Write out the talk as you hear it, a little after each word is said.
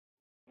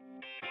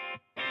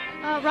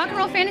Rock and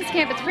Roll Fantasy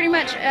Camp, it's pretty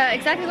much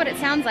exactly what it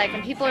sounds like,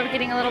 and people are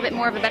getting a little bit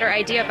more of a better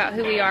idea about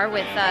who we are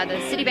with the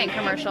Citibank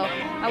commercial.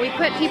 We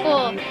put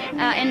people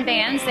in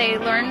bands, they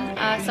learn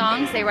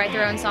songs, they write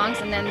their own songs,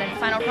 and then the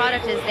final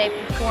product is they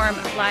perform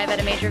live at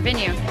a major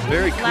venue.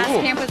 Very cool. Last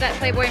camp was at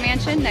Playboy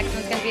Mansion, next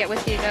one's going to be at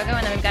Whiskey A Go Go,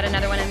 and then we've got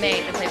another one in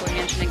May at the Playboy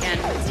Mansion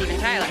again with Steven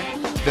Tyler.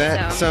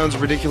 That sounds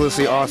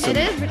ridiculously awesome.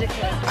 It is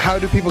ridiculous. How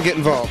do people get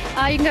involved?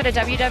 You can go to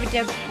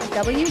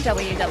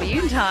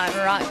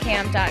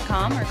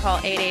www.rockcamp.com or call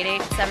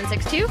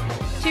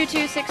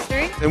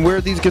 888-762-2263. And where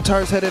are these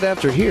guitars headed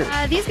after here?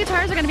 These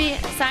guitars are going to be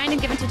signed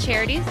and given to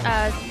charities,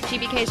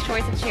 GBK's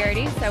choice of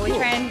charities. So we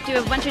try and do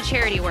a bunch of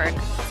charity work.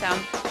 So.